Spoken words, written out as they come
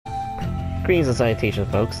Greetings and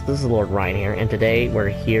salutations, folks. This is Lord Ryan here, and today we're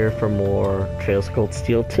here for more Trails of Cold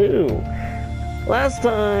Steel 2. Last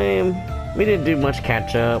time, we didn't do much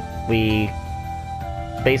catch-up. We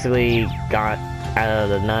basically got out of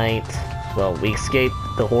the night. Well, we escaped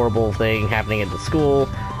the horrible thing happening at the school.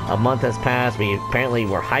 A month has passed. We apparently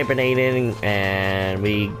were hibernating, and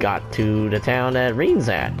we got to the town that Reen's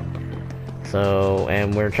at. So,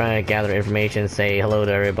 and we're trying to gather information, say hello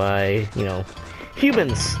to everybody, you know,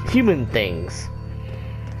 human things.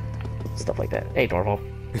 Stuff like that. Hey, Dorval.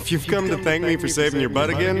 If you've come to thank me for saving your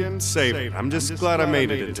butt again, save it. I'm just glad I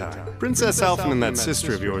made it in time. Princess Alphen and that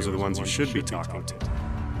sister of yours are the ones you should be talking to.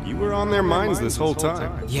 You were on their minds this whole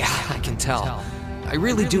time. Yeah, I can tell. I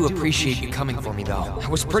really do appreciate you coming for me, though. I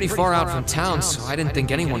was pretty far out from town, so I didn't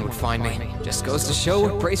think anyone would find me. Just goes to show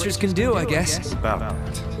what bracers can do, I guess. About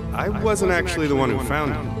that. I wasn't actually the one who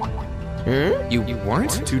found you. You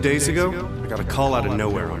weren't? 2 days ago, I got a call out of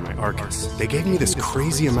nowhere on my Arcus. They gave me this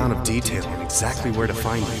crazy amount of detail on exactly where to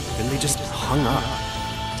find you, then they just hung up.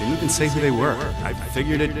 Didn't even say who they were. I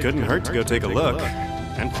figured it couldn't hurt to go take a look.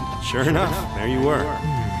 And sure enough, there you were.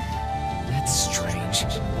 That's strange.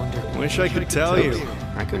 Wish I could tell you.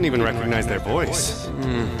 I couldn't even recognize their voice.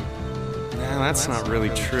 Nah, that's not really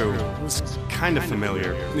true. It was kind of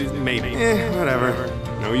familiar. Maybe. Whatever.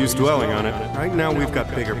 No use dwelling on it. Right now we've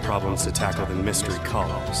got bigger problems to tackle than mystery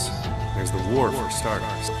call-ups. There's the war for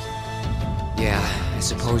starters. Yeah, I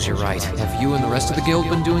suppose you're right. Have you and the rest of the guild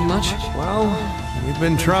been doing much? Well, we've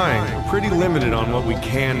been trying. We're pretty limited on what we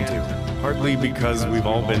can do. Partly because we've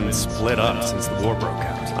all been split up since the war broke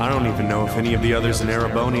out. I don't even know if any of the others in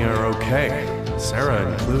Erebonia are okay.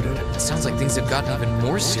 Sarah included. It sounds like things have gotten even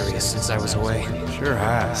more serious since I was away. Sure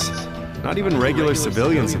has. Not even regular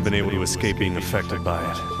civilians have been able to escape being affected by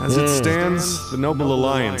it. As it stands, the Noble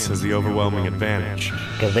Alliance has the overwhelming advantage.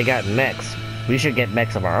 Because they got mechs. We should get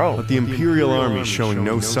mechs of our own. But the Imperial Army is showing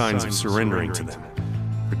no signs of surrendering to them.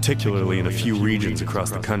 Particularly in a few regions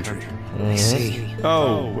across the country. I see.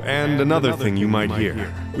 Oh, and another thing you might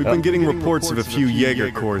hear. We've been getting reports of a few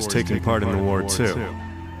Jaeger corps taking part in the war too.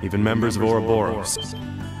 Even members of Ouroboros.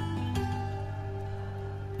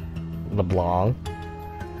 LeBlanc.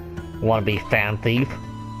 Wanna be fan thief?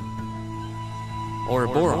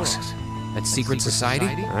 Ouroboros. That secret society?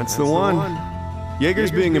 That's the one. Jaegers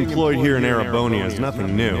being employed here in Erebonia is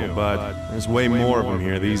nothing new, but there's way more of them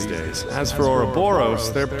here these days. As for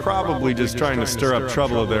Ouroboros, they're probably just trying to stir up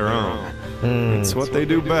trouble of their own. It's what they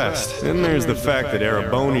do best. Then there's the fact that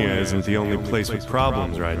Erebonia isn't the only place with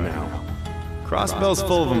problems right now. Crossbell's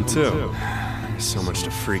full of them too. There's so much to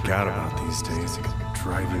freak out about these days, it could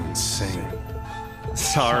drive you insane.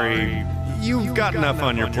 Sorry, you've got enough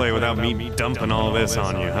on your plate without me dumping all this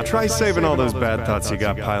on you. Try saving all those bad thoughts you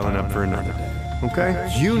got piling up for another day, okay?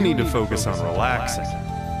 You need to focus on relaxing.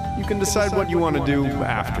 You can decide what you want to do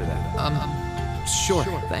after that. Sure.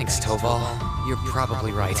 Thanks, Toval. You're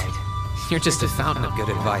probably right. You're just a fountain of good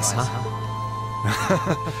advice,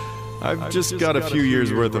 huh? I've just got a few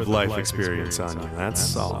years' worth of life experience on you,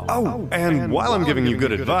 that's all. Oh, and while I'm giving you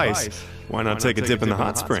good advice, why not take a dip in the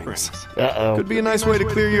hot springs? Uh-oh. Could be a nice way to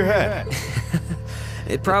clear your head.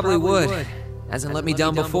 It probably would. Hasn't let me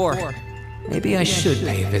down before. Maybe I should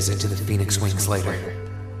pay a visit to the Phoenix Wings later.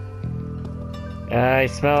 I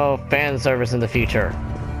smell fan service in the future.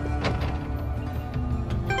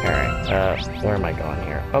 Alright, where am I going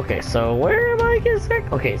here? Okay, so where am I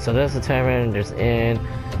exactly? Okay, so there's the tavern, there's inn,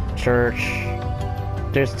 church.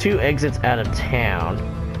 There's 2 exits out of town.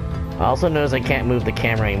 I also noticed I can't move the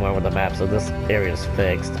camera anymore with the map, so this area is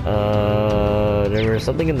fixed. There was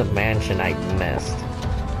something in the mansion I missed.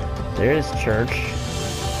 There's church.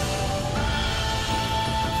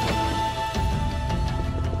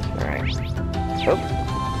 Alright.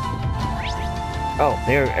 Oh,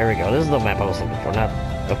 there we go. This is the map I was looking for, not...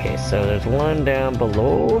 Okay, so there's one down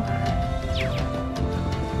below.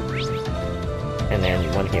 And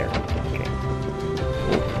then one here. Okay.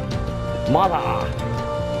 Mother!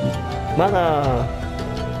 Mother!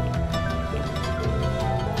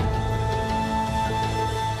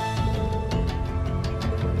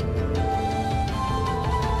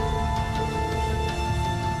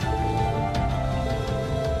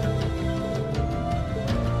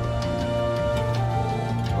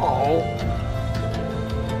 Oh.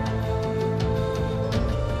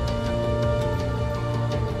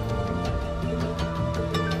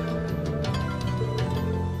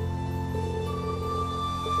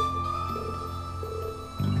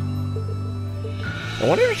 I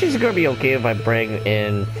wonder if she's gonna be okay if I bring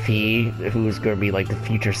in Fee, who's gonna be like the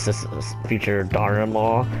future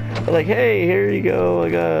daughter-in-law. Like, hey, here you go, I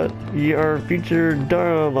got your future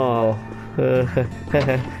daughter-in-law.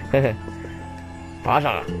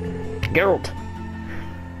 Aja! Geralt!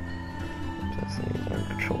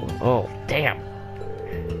 Oh, damn.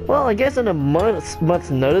 Well, I guess in a month's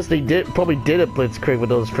notice, they probably did a blitzkrieg with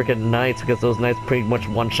those freaking knights, because those knights pretty much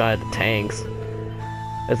one-shot the tanks.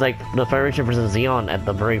 It's like the Federation versus Xeon at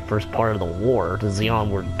the very first part of the war. The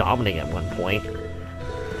Xeon were dominating at one point.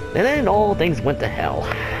 And then all things went to hell.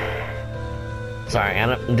 Sorry,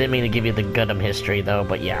 I didn't mean to give you the Gundam history though,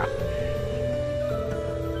 but yeah.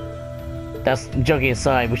 That's joking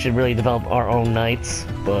aside, we should really develop our own knights,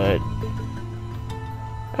 but...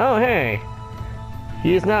 Oh, hey!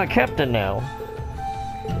 He is now a captain now.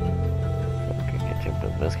 Okay, get you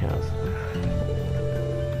up this house.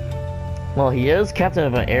 Well, he is captain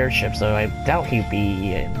of an airship, so I doubt he'd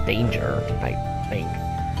be in danger, I think.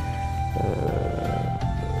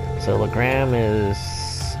 So Legram is...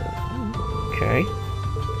 okay.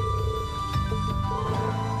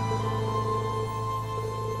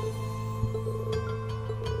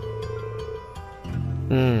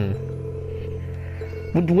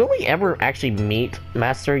 Will we ever actually meet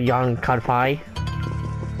Master Yang Kanpai?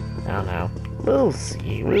 I don't know. We'll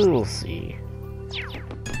see, we'll see.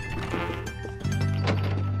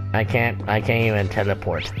 I can't even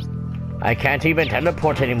teleport. I can't even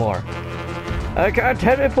teleport anymore. I can't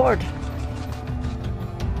teleport!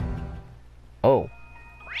 Oh.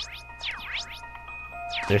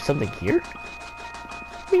 There's something here?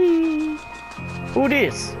 Who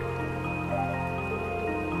this?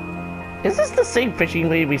 Is this the same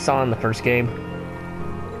fishing lady we saw in the first game?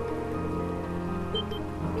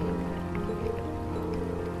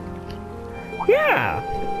 Yeah!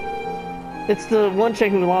 It's the one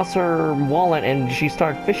chick who lost her wallet and she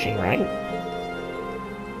started fishing, right?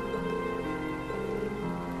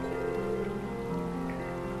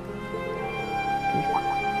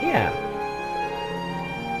 Yeah.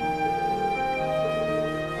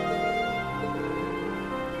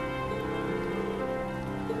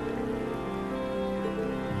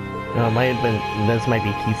 No, it might have been, this might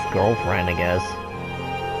be Keith's girlfriend, I guess.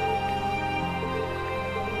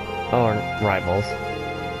 Or rivals.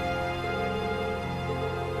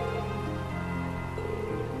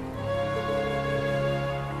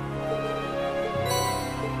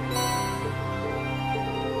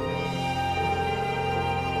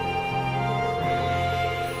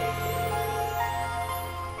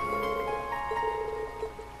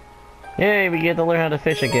 Yay, we get to learn how to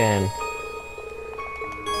fish again.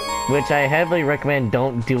 Which I heavily recommend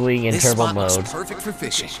don't doing in turbo mode. Looks perfect for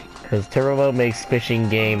fishing. Because turbo mode makes fishing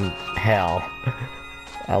game hell.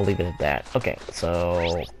 I'll leave it at that. Okay,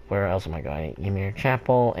 so where else am I going? Ymir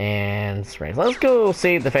Chapel and Springs. Let's go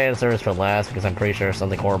save the fan service for last because I'm pretty sure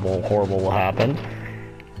something horrible will happen.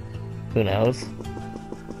 Who knows?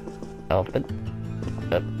 Elephant.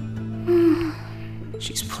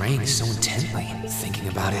 She's praying so intently. Thinking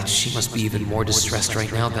about it, she must be even more distressed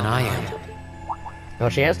right now than I am. Well,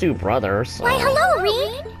 she has two brothers, so... Why, hello,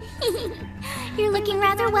 Reed! You're looking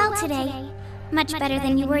rather well today. Much better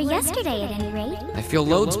than you were yesterday, at any rate. I feel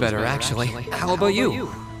loads better, actually. How about you?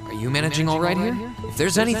 Are you managing all right here? If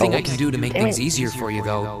there's anything I can do to make things easier for you,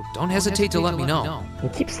 though, don't hesitate to let me know. You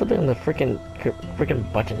keep slipping on the frickin'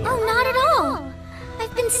 button here. Oh, not at all!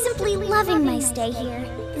 I've been simply loving my stay here.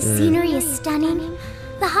 The scenery is stunning.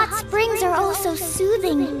 The hot springs are all so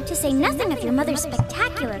soothing, to say nothing of your mother's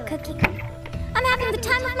spectacular cooking. I'm having the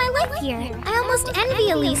time of my life here. I almost envy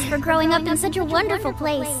Elise for growing up in such a wonderful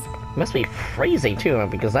place. It must be freezing too,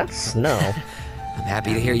 because that's snow. I'm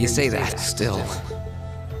happy to hear you say that, still.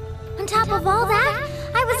 On top of all that,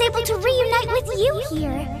 I was able to reunite with you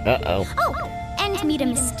here. Uh-oh. Oh, and meet a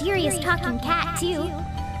mysterious talking cat, too.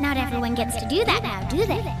 Not everyone gets to do that now, do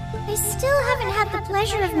they? I still haven't had the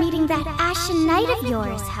pleasure of meeting that Ashen Knight of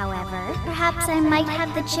yours, however. Perhaps I might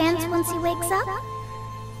have the chance once he wakes up?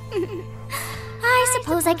 I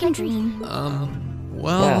suppose I can dream.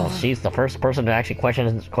 Well, she's the first person to actually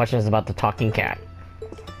questions about the talking cat.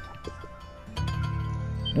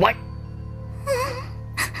 What?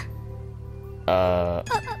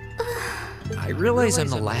 I realize I'm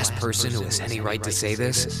the last person who has any right to say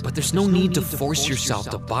this, but there's no need to force yourself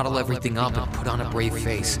to bottle everything up and put on a brave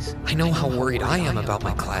face. I know how worried I am about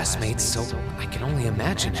my classmates, so I can only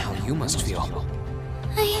imagine how you must feel.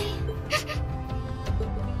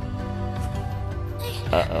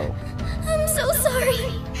 Uh-oh. I'm so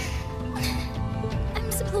sorry.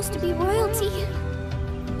 I'm supposed to be royalty.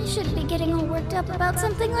 I shouldn't be getting all worked up about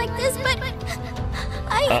something like this, but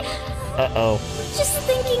Uh-oh. just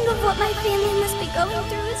thinking of what my family must be going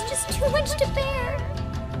through is just too much to bear.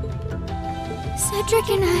 Cedric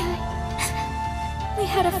and we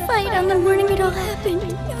had a fight on the morning it all happened.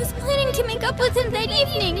 I was planning to make up with him that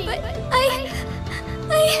evening, but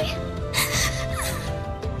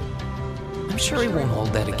I'm sure he won't hold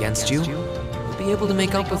that against you. You'll be able to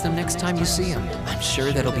make up with him next time you see him. I'm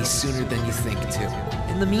sure that'll be sooner than you think, too.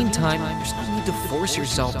 In the meantime, there's no need to force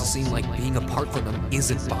yourself to seem like being apart from him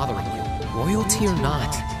isn't bothering you. Royalty or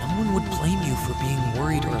not, no one would blame you for being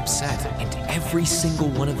worried or upset, and every single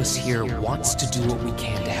one of us here wants to do what we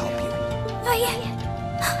can to help you.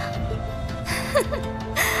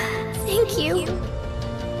 Thank you.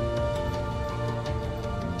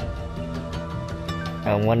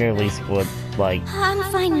 I wonder at least would, like, I'm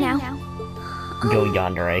fine now. go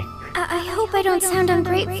yonder, eh? I hope I don't sound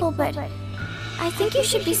ungrateful, but I think you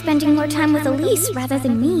should be spending more time with Elise rather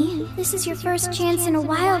than me. This is your first chance in a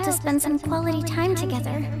while to spend some quality time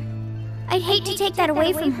together. I'd hate to take that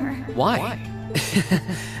away from her. Why?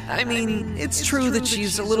 I mean, it's true that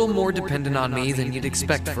she's a little more dependent on me than you'd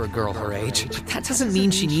expect for a girl her age, but that doesn't mean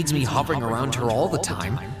she needs me hovering around her all the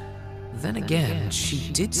time. Then again,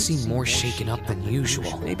 she did seem more shaken up than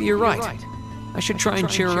usual. Maybe you're right. I should try and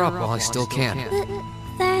cheer her up while I still can.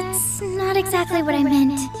 That's not exactly what I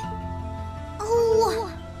meant. Oh,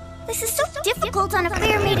 this is so difficult on a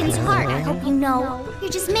fair maiden's heart, I hope you know.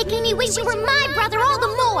 You're just making me wish you were my brother all the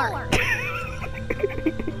more!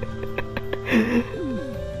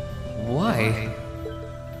 Why?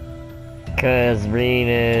 Because Reen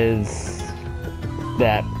is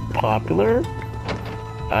that popular?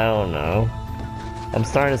 I don't know. I'm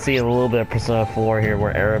starting to see a little bit of Persona 4 here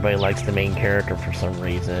where everybody likes the main character for some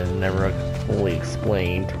reason. Never fully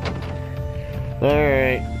explained.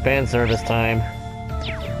 Alright, fan service time.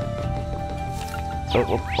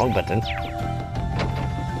 Oh, wrong button.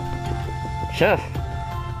 Chef!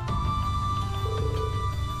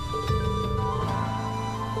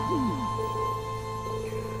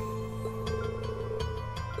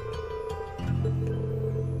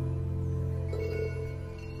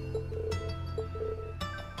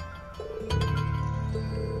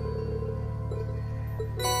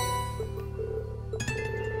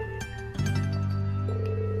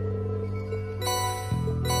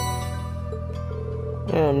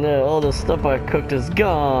 Oh no, all the stuff I cooked is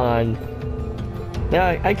gone. Now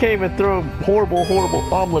I can't even throw horrible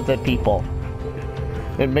omelets at people.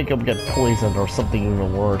 And make them get poisoned or something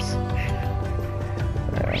even worse.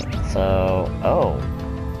 Alright, so...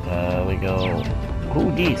 we go...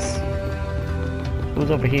 Who these?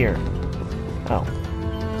 Who's over here? Oh.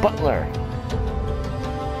 Butler!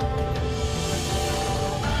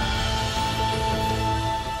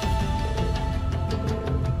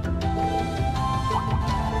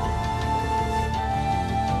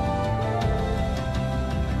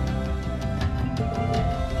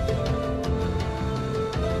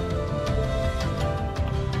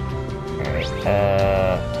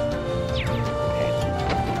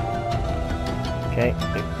 Okay.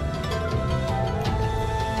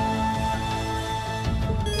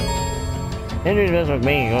 Henry does with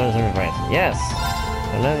me, goes to France. Yes!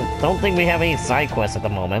 And then, don't think we have any side quests at the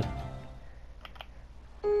moment.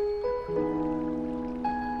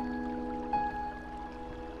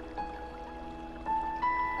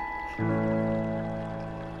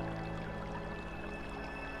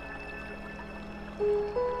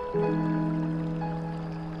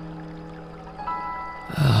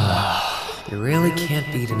 You really can't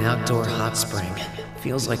beat an outdoor hot spring.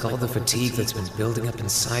 Feels like all the fatigue that's been building up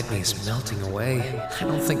inside me is melting away. I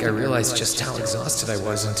don't think I realized just how exhausted I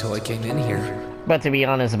was until I came in here. But to be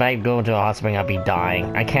honest, if I go to a hot spring, I'd be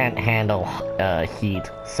dying. I can't handle heat,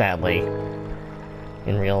 sadly.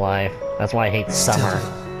 In real life. That's why I hate summer.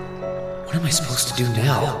 What am I supposed to do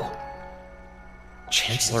now?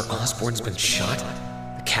 Chancellor Osborne's been shot?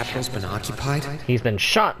 The capital's been occupied? He's been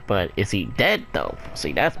shot, but is he dead, though?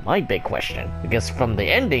 See, that's my big question. Because from the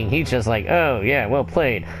ending, he's just like, oh, yeah, well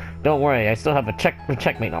played. Don't worry, I still have a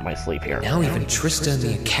checkmate on my sleeve here. Now even Trista and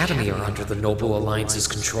the Academy are under the Noble Alliance's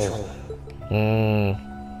control.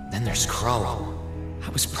 Then there's Crow. I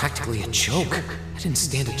was practically a joke. I didn't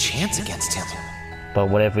stand a chance against him. But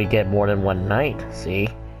what if we get more than one knight, see?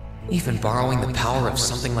 Even borrowing the power of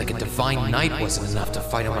something like a divine knight wasn't enough to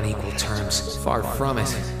fight him on equal terms. Far from it.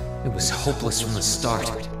 It was hopeless from the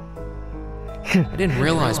start. I didn't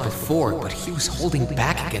realize before, but he was holding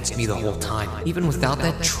back against me the whole time. Even without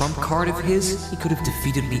that trump card of his, he could have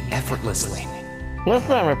defeated me effortlessly. Let's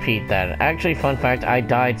not repeat that. Actually, fun fact, I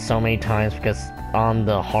died so many times because on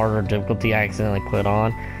the harder difficulty I accidentally put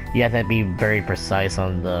on, you have to be very precise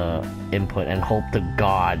on the input and hope to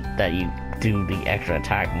God that you do the extra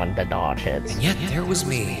attack when the dodge hits. And yet there was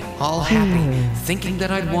me, all happy, thinking that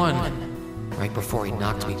I'd won, right before he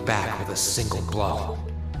knocked me back with a single blow.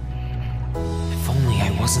 If only I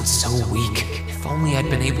wasn't so weak. If only I'd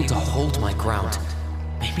been able to hold my ground.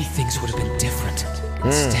 maybe things would have been different.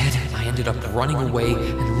 Instead, I ended up running away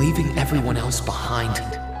and leaving everyone else behind.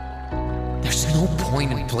 There's no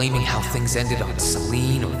point in blaming how things ended on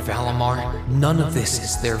Celine or Valimar. None of this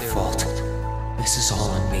is their fault. This is all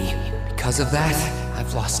on me. Because of that,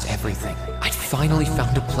 I've lost everything. I'd finally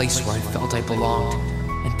found a place where I felt I belonged,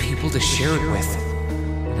 and people to share it with,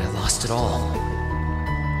 and I lost it all.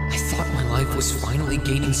 I thought my life was finally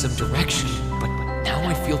gaining some direction, but now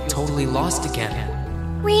I feel totally lost again.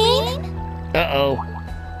 Rain? Uh-oh.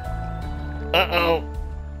 Uh-oh.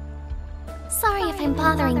 Sorry if I'm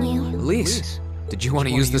bothering you. Elise, did you want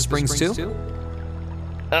to use the springs too?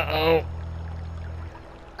 Uh-oh.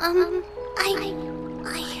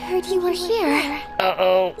 I heard you were here.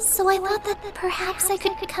 Uh-oh. So I thought that perhaps I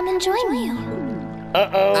could come and join you.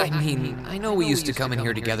 Uh-oh. I mean, I know we used to come in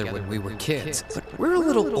here together when we were kids, but we're a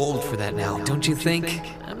little old for that now, don't you think?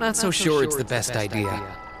 I'm not so sure it's the best idea.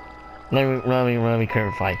 Let me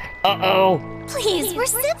clarify. Uh-oh. Please, we're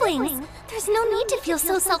siblings. There's no need to feel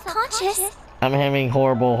so self-conscious. I'm having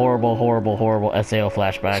horrible SAO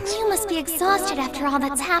flashbacks. You must be exhausted after all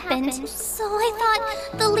that's happened. So I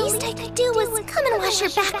thought the least I could do was come and wash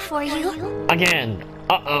your back for you. Again.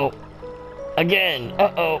 Uh-oh. Again.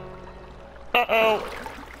 Uh-oh. Uh-oh.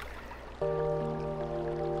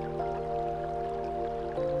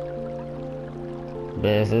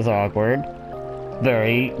 This is awkward.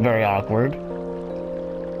 Very awkward.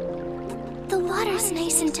 The water's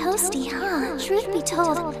nice and toasty, huh? Truth be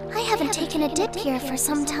told, I haven't taken a dip here for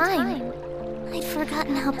some time. I'd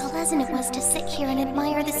forgotten how pleasant it was to sit here and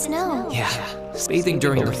admire the snow. Yeah, bathing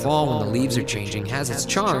during the fall when the leaves are changing has its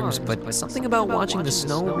charms, but something about watching the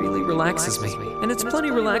snow really relaxes me. And it's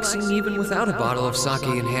plenty relaxing even without a bottle of sake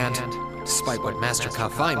in hand, despite what Master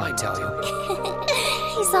Kafai might tell you.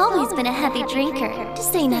 He's always been a heavy drinker, to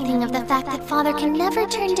say nothing of the fact that Father can never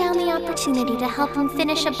turn down the opportunity to help him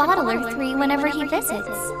finish a bottle or three whenever he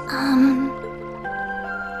visits.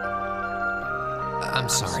 I'm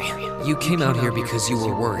sorry. You came out here because you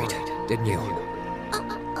were worried, didn't you?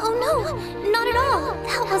 Oh no, not at all.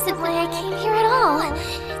 That wasn't why I came here at all.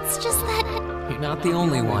 It's just that... You're not the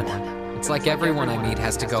only one. It's like everyone I meet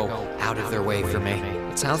has to go out of their way for me.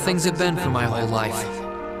 It's how things have been for my whole life.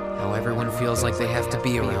 How everyone feels like they have to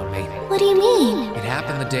be around me. What do you mean? It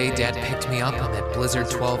happened the day Dad picked me up on that blizzard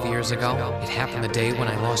 12 years ago. It happened the day when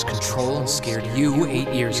I lost control and scared you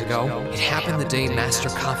 8 years ago. It happened the day Master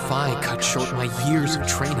Kafai cut short my years of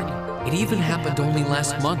training. It even happened only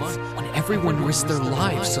last month, when everyone risked their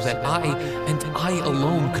lives so that I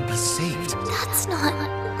alone could be saved. That's not...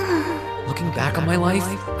 Looking back on my life,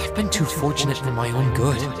 I've been too fortunate for my own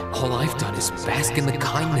good. All I've done is bask in the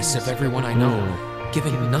kindness of everyone I know,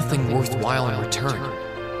 giving nothing worthwhile in return.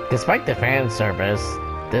 Despite the fan service,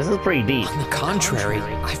 this is pretty deep. On the contrary,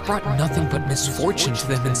 I've brought nothing but misfortune to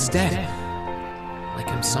them instead. Like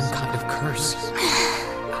I'm some kind of curse.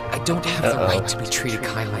 I don't have the right to be treated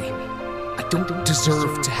kindly. I don't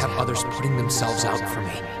deserve to have others putting themselves out for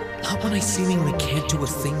me. Not when I seemingly can't do a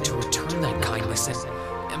thing to return that kindness and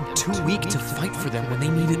am too weak to fight for them when they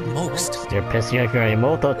need it most. You're pissing off your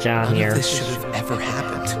Emoto-chan None here. of this should have ever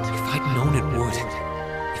happened. If I'd known it would.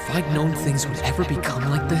 If I'd known things would ever become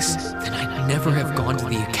like this, then I'd never have gone to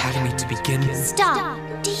the academy to begin. Stop!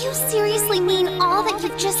 Do you seriously mean all that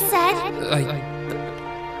you've just said?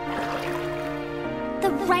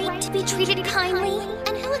 The right to be treated kindly?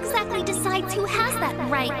 And who exactly decides who has that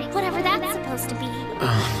right, whatever that's supposed to be?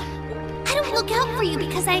 I don't look out for you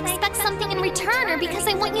because I expect something in return or because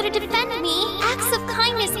I want you to defend me. Acts of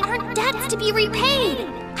kindness aren't debts to be repaid.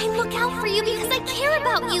 I look out for you because I care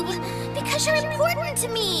about you, because you're important to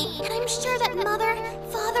me. And I'm sure that Mother,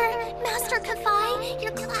 Father, Master Kafai,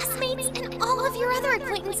 your classmates, and all of your other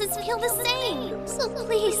acquaintances feel the same. So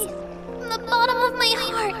please, from the bottom of my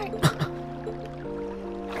heart,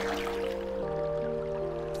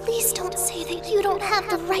 please don't say that you don't have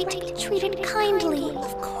the right to be treated kindly.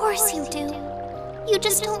 Of course you do. You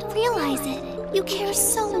just don't realize it. You care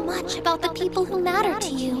so much about the people who matter to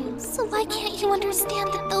you. So why can't you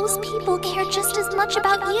understand that those people care just as much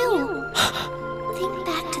about you? Think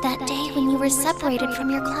back to that day when you were separated from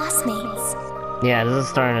your classmates. Yeah, this is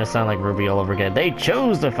starting to sound like Ruby all over again. They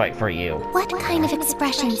chose to fight for you. What kind of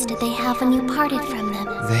expressions did they have when you parted from them?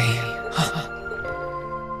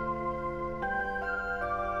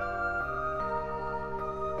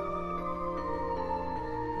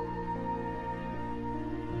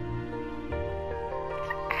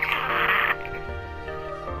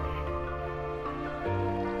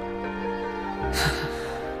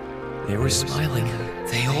 They were smiling.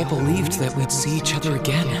 They all believed that we'd see each other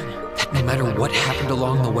again. That no matter what happened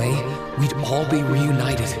along the way, we'd all be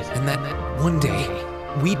reunited. And that one day,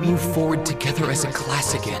 we'd move forward together as a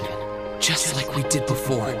class again, just like we did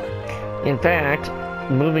before. In fact,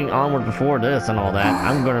 moving onward before this and all that,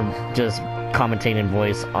 I'm gonna just commentate in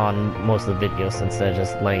voice on most of the videos instead of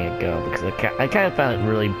just letting it go, because I kind of found it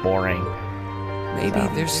really boring. Maybe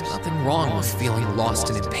there's nothing wrong with feeling lost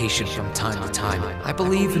and impatient from time to time. I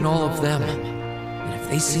believe in all of them. And if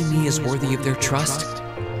they see me as worthy of their trust,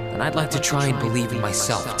 then I'd like to try and believe in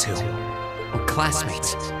myself too. We're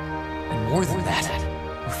classmates. And more than that,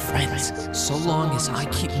 we're friends. So long as I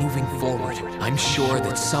keep moving forward, I'm sure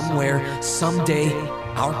that somewhere, someday,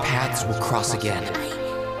 our paths will cross again.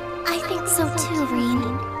 I think so too, Reen.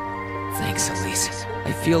 Thanks, Elise.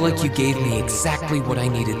 I feel like you gave me exactly what I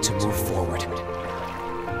needed to move forward.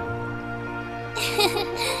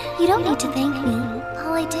 You don't need to thank me.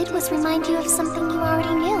 All I did was remind you of something you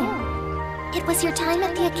already knew. It was your time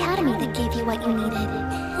at the academy that gave you what you needed.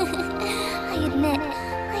 I admit,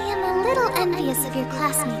 I am a little envious of your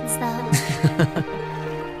classmates, though.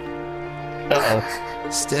 Uh-oh.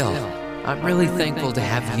 Still, I'm really thankful to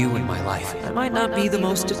have you in my life. I might not be the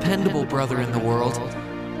most dependable brother in the world,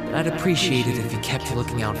 but I'd appreciate it if you kept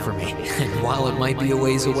looking out for me. And while it might be a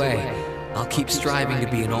ways away, I'll keep striving to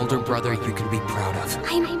be an older brother you can be proud of.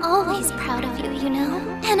 I'm always proud of you, you know.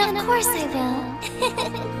 And of course I will.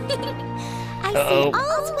 I see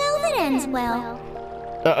all's well that ends well.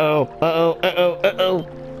 Uh-oh. Uh-oh. Uh-oh. Uh-oh.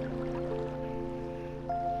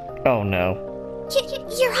 Oh, no.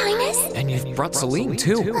 Your Highness? And you've brought Celine,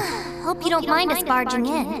 too. Hope you don't mind us barging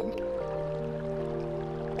in.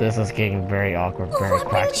 This is getting very awkward very What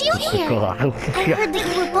quick. brings you here? I heard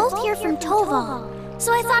that you were both here from Toval,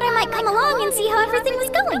 so I thought I might come along and see how everything was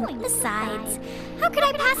going. Besides, how could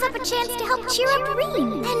I pass up a chance to help cheer up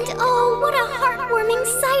Reen? And oh, what a heartwarming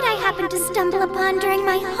sight I happened to stumble upon during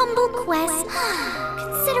my humble quest.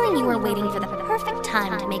 Considering you were waiting for the perfect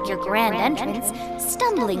time to make your grand entrance,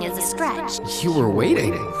 stumbling is a stretch. You were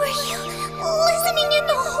waiting? Were you listening in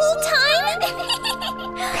the whole time?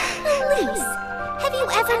 Elise, have you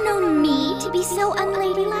ever known me to be so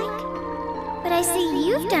unladylike? But I see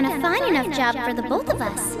you've done a fine enough job for the both of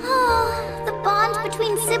us. Oh, the bond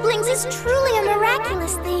between siblings is truly a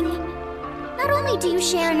miraculous thing. Not only do you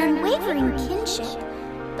share an unwavering kinship,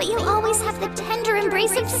 but you always have the tender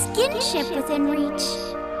embrace of skinship within reach.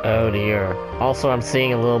 Oh, dear. Also, I'm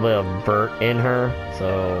seeing a little bit of Bert in her,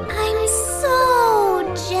 so... I'm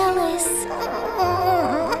so jealous.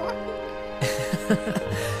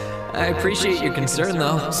 I appreciate your concern,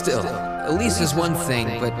 though. Still, Elise is one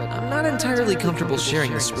thing, but I'm not entirely comfortable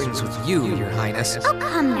sharing the springs with you, Your Highness. Oh,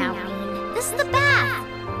 come now, Reen. This is the bath.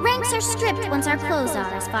 Ranks are stripped once our clothes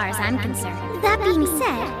are, as far as I'm concerned. That being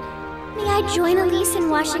said, may I join Elise in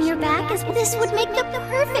washing your back, as this would make the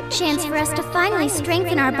perfect chance for us to finally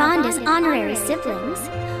strengthen our bond as honorary siblings.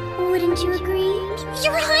 Wouldn't you agree?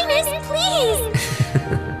 Your Highness, please!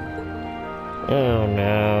 Oh,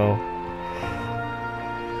 no.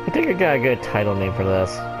 I think I got a good title name for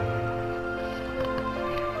this.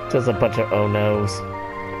 Just a bunch of oh-nos.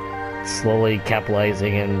 Slowly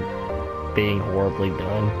capitalizing and being horribly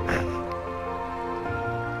done.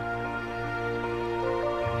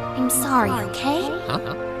 I'm sorry, okay? Huh?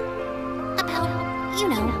 About, you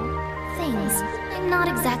know, things. I'm not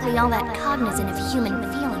exactly all that cognizant of human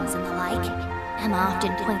feelings and the like. Emma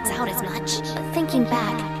often points out as much. But thinking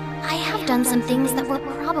back, I have done some things that were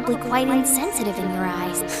probably quite insensitive in your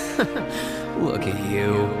eyes. Look at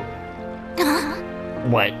you.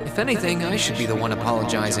 What? If anything, I should be the one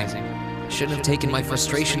apologizing. Shouldn't have taken my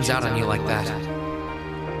frustrations out on you like that.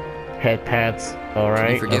 Head pats, Can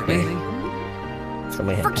alright? you forgive me?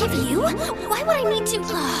 Somebody had Forgive you? Why would I need to?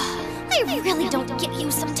 I really don't get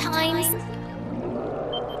you sometimes.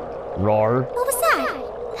 Roar. What was that?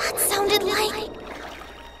 That sounded like...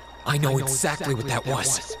 I know exactly what that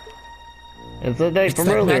was. It's the day It's from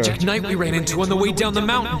that earlier. magic knight we ran into on the way down the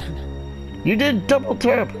mountain. You did double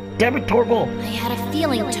tap! Damn it, Torval! I had a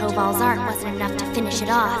feeling Toval's art wasn't enough to finish it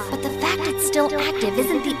off, but the fact it's still active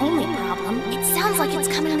isn't the only problem. It sounds like it's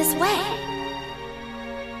coming this way.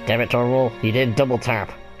 Damn it, Torval, you did double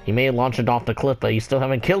tap. You may have launched it off the cliff, but you still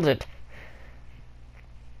haven't killed it.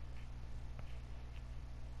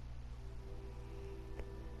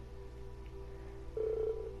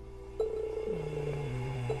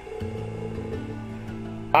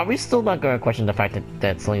 Are we still not going to question the fact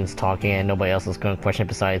that Celine's talking and nobody else is going to question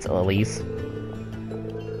besides Elise?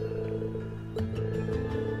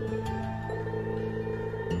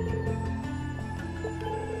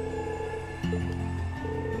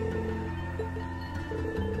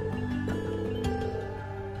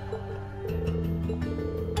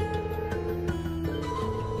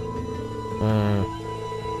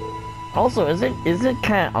 Also, is it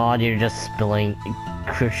kind of odd you're just spilling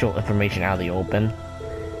crucial information out of the open?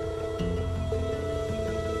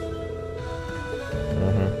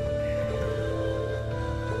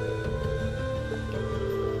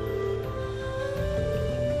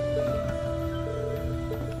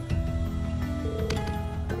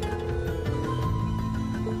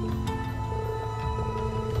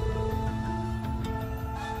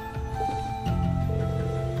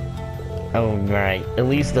 Oh right,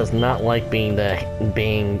 Elise does not like being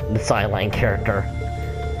the sideline character.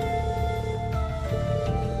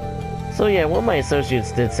 So yeah, one of my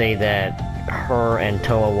associates did say that her and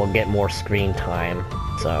Toa will get more screen time,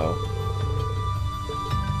 so...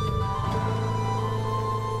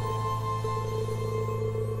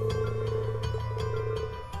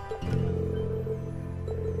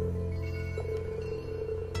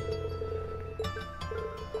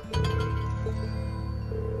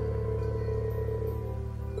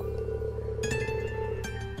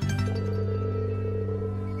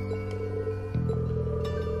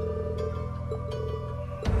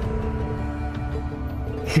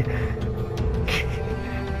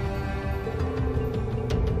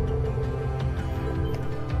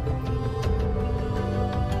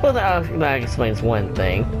 Well, that explains one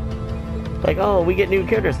thing. Like, oh, we get new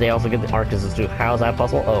characters, they also get the artists too. How's that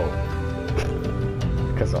possible? Oh.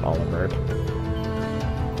 Because of Oliver.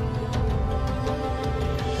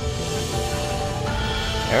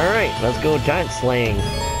 Alright, let's go giant slaying.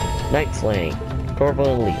 Night slaying.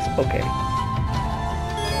 Corporal Elise. Okay.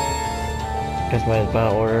 Customize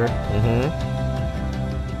battle order.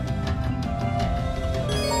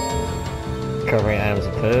 Covering items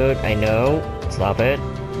of food. I know. Stop it.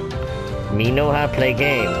 Me know how to play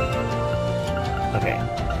game. Okay.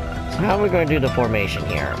 So how are we going to do the formation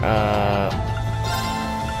here?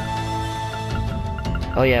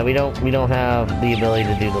 Oh yeah, we don't have the ability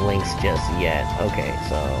to do the links just yet. Okay,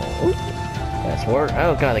 so that's work.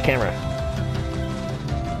 Oh god, the camera.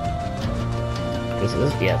 Is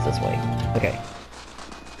this? Yeah, it's this way. Okay.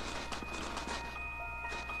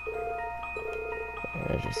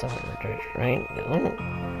 There's just something right? No.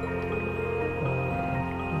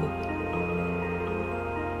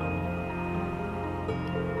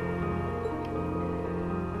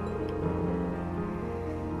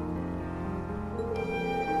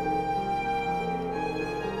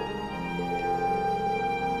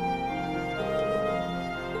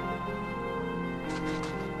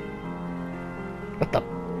 What the?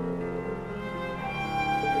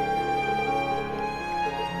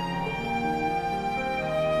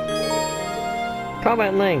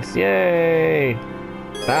 Combat links, yay!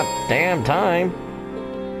 About damn time.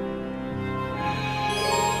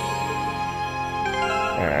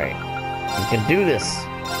 Alright. We can do this.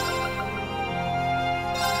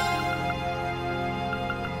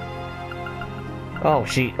 Oh,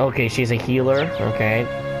 okay, she's a healer. Okay.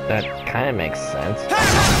 That kinda makes sense.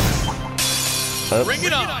 Oops. Bring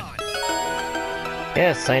it on!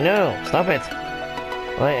 Yes, I know. Stop it.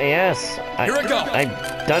 Well, yes. Here I go.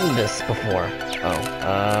 I've done this before.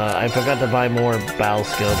 Oh, I forgot to buy more battle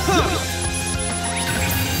scopes.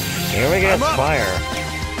 Here we go, fire.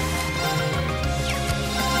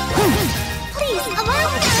 Please,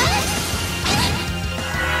 allow me.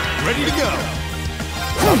 Ready to go.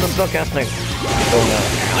 Stop the spellcasting. Oh no.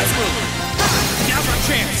 Let's move. Now's our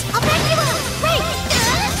chance. I'll back you up. Wait.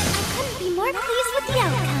 I couldn't be more pleased with the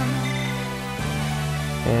outcome.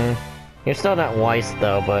 You're still not wise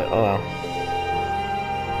though, but oh well.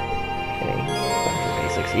 Okay,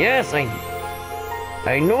 back to basics. Yes,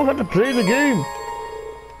 I know how to play the game.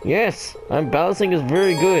 Yes, I'm balancing is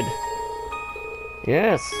very good.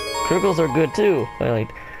 Yes, criticals are good too. I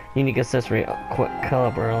like unique accessory, quick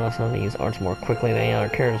caliber allows him to use arts more quickly than any other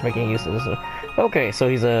characters, making use of this. Okay, so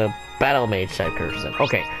he's a battle mage type person.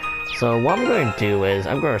 Okay, so what I'm going to do is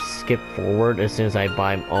I'm going to skip forward as soon as I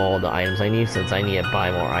buy all the items I need, since I need to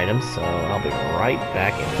buy more items. So I'll be right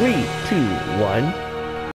back in 3, 2, 1.